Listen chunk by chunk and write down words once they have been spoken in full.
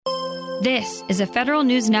This is a Federal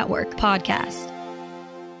News Network podcast.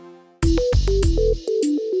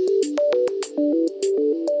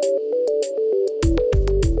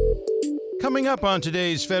 Coming up on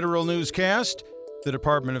today's Federal Newscast, the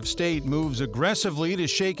Department of State moves aggressively to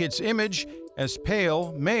shake its image as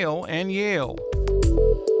pale, male, and Yale.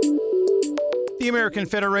 The American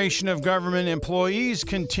Federation of Government Employees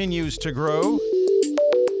continues to grow.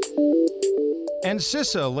 And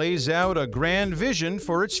CISA lays out a grand vision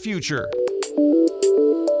for its future.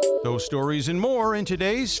 Those stories and more in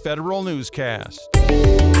today's Federal Newscast.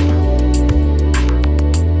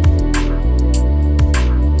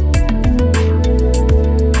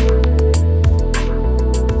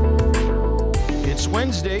 It's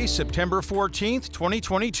Wednesday, September 14th,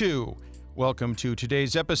 2022. Welcome to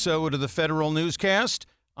today's episode of the Federal Newscast.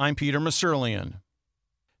 I'm Peter Musurlian.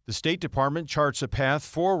 The State Department charts a path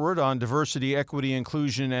forward on diversity, equity,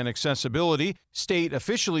 inclusion, and accessibility. State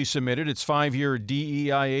officially submitted its 5-year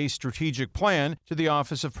DEIA strategic plan to the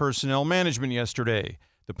Office of Personnel Management yesterday.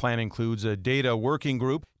 The plan includes a data working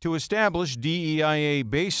group to establish DEIA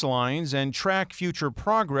baselines and track future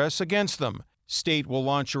progress against them. State will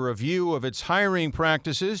launch a review of its hiring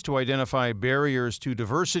practices to identify barriers to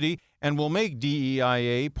diversity and will make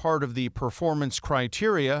DEIA part of the performance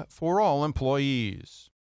criteria for all employees.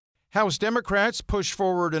 House Democrats push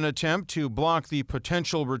forward an attempt to block the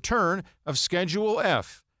potential return of Schedule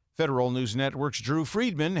F. Federal News Network's Drew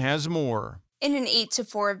Friedman has more. In an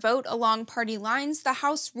 8-4 vote along party lines, the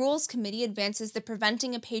House Rules Committee advances the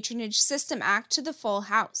Preventing a Patronage System Act to the full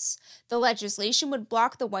House. The legislation would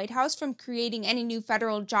block the White House from creating any new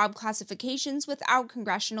federal job classifications without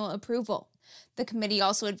congressional approval. The committee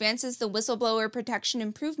also advances the Whistleblower Protection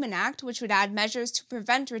Improvement Act, which would add measures to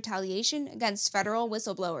prevent retaliation against federal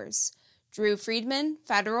whistleblowers. Drew Friedman,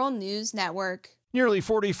 Federal News Network. Nearly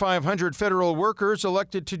 4,500 federal workers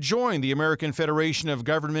elected to join the American Federation of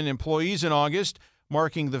Government Employees in August,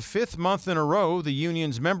 marking the 5th month in a row the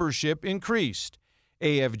union's membership increased.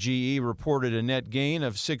 AFGE reported a net gain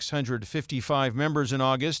of 655 members in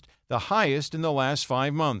August, the highest in the last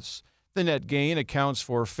 5 months. The net gain accounts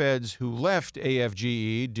for feds who left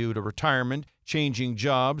AFGE due to retirement, changing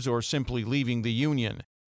jobs, or simply leaving the union.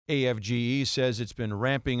 AFGE says it's been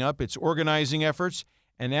ramping up its organizing efforts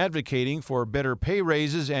and advocating for better pay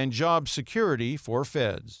raises and job security for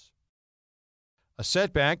feds. A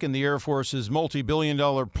setback in the Air Force's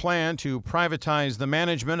multi-billion-dollar plan to privatize the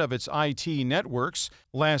management of its IT networks.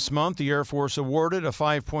 Last month, the Air Force awarded a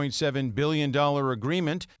 $5.7 billion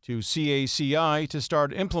agreement to CACI to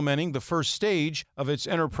start implementing the first stage of its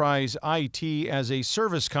enterprise IT as a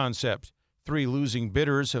service concept. 3 losing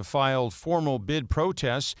bidders have filed formal bid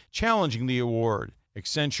protests challenging the award.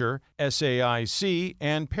 Accenture, SAIC,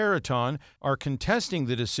 and Peraton are contesting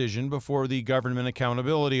the decision before the Government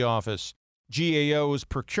Accountability Office. GAO's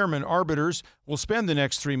procurement arbiters will spend the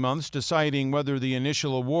next 3 months deciding whether the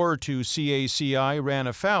initial award to CACI ran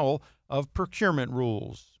afoul of procurement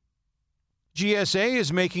rules. GSA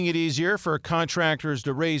is making it easier for contractors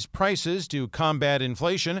to raise prices to combat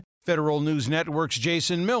inflation. Federal News Network's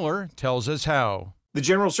Jason Miller tells us how. The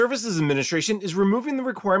General Services Administration is removing the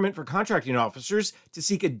requirement for contracting officers to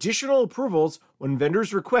seek additional approvals when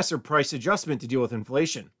vendors request a price adjustment to deal with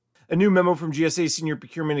inflation. A new memo from GSA Senior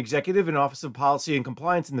Procurement Executive and Office of Policy and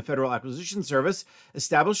Compliance in the Federal Acquisition Service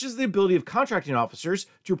establishes the ability of contracting officers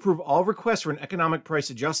to approve all requests for an economic price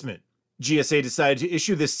adjustment. GSA decided to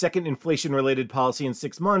issue this second inflation-related policy in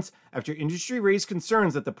 6 months after industry raised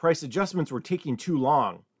concerns that the price adjustments were taking too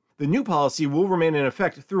long. The new policy will remain in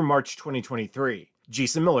effect through March 2023.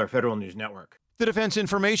 Jason Miller, Federal News Network. The Defense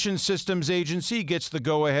Information Systems Agency gets the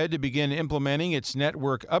go-ahead to begin implementing its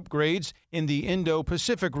network upgrades in the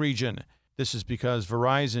Indo-Pacific region. This is because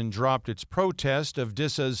Verizon dropped its protest of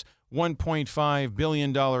DISA's $1.5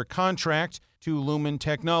 billion contract to Lumen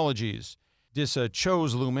Technologies. DISA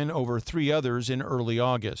chose Lumen over 3 others in early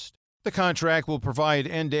August. The contract will provide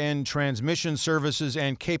end-to-end transmission services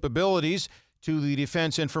and capabilities to the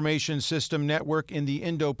Defense Information System Network in the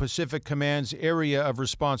Indo-Pacific Command's area of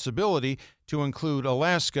responsibility to include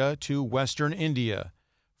Alaska to western India.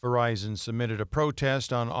 Verizon submitted a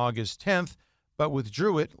protest on August 10th, but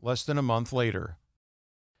withdrew it less than a month later.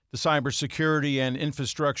 The Cybersecurity and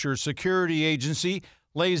Infrastructure Security Agency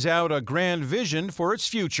lays out a grand vision for its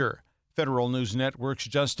future. Federal News Network's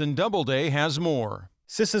Justin Doubleday has more.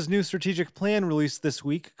 CISA's new strategic plan released this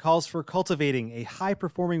week calls for cultivating a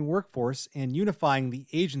high-performing workforce and unifying the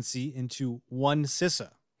agency into one CISA.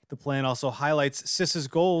 The plan also highlights CISA's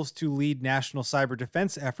goals to lead national cyber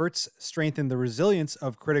defense efforts, strengthen the resilience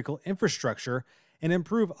of critical infrastructure, and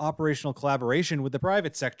improve operational collaboration with the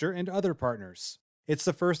private sector and other partners. It's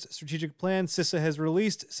the first strategic plan CISA has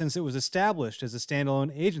released since it was established as a standalone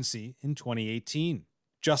agency in 2018.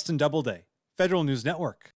 Justin Doubleday, Federal News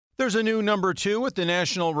Network. There's a new number 2 at the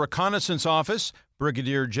National Reconnaissance Office.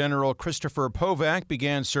 Brigadier General Christopher Povak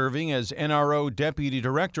began serving as NRO Deputy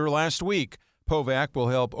Director last week. Povak will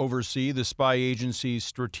help oversee the spy agency's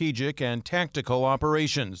strategic and tactical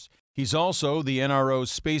operations. He's also the NRO's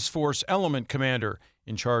Space Force Element Commander,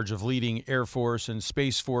 in charge of leading Air Force and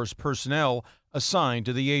Space Force personnel assigned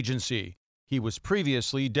to the agency. He was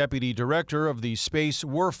previously Deputy Director of the Space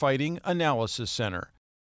Warfighting Analysis Center.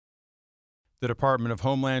 The Department of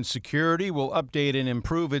Homeland Security will update and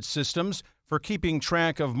improve its systems for keeping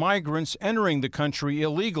track of migrants entering the country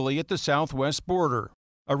illegally at the southwest border.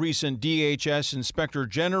 A recent DHS Inspector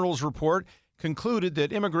General's report concluded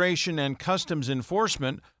that Immigration and Customs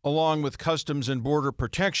Enforcement, along with Customs and Border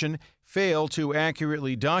Protection, fail to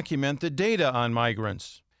accurately document the data on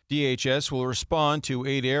migrants. DHS will respond to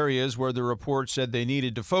 8 areas where the report said they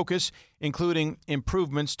needed to focus, including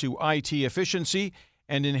improvements to IT efficiency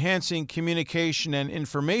and enhancing communication and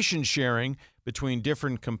information sharing between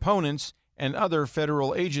different components and other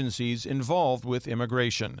federal agencies involved with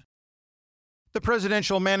immigration. The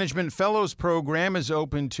Presidential Management Fellows Program is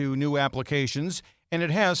open to new applications, and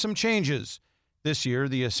it has some changes. This year,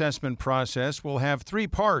 the assessment process will have 3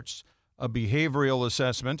 parts: a behavioral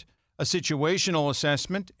assessment, a situational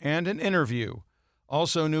assessment, and an interview.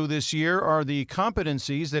 Also new this year are the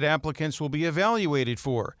competencies that applicants will be evaluated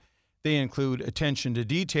for. They include attention to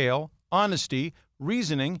detail, honesty,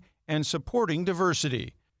 reasoning, and supporting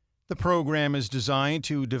diversity. The program is designed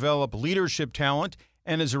to develop leadership talent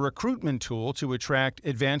and is a recruitment tool to attract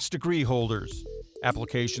advanced degree holders.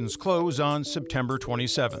 Applications close on September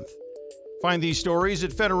 27th. Find these stories at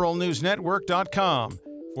federalnewsnetwork.com.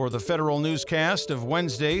 For the Federal Newscast of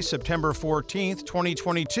Wednesday, September 14th,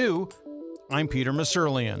 2022, I'm Peter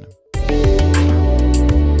Musurlian.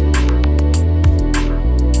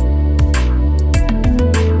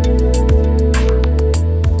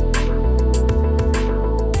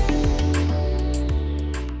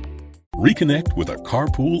 Reconnect with a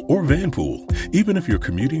carpool or vanpool. Even if you're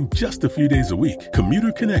commuting just a few days a week,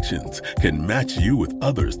 Commuter Connections can match you with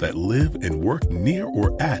others that live and work near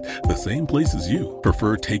or at the same place as you.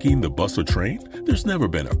 Prefer taking the bus or train? There's never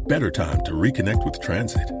been a better time to reconnect with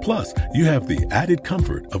transit. Plus, you have the added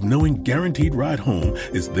comfort of knowing Guaranteed Ride Home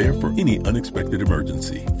is there for any unexpected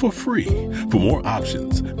emergency for free. For more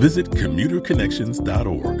options, visit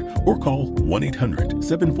commuterconnections.org or call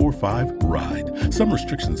 1-800-745-RIDE. Some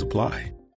restrictions apply.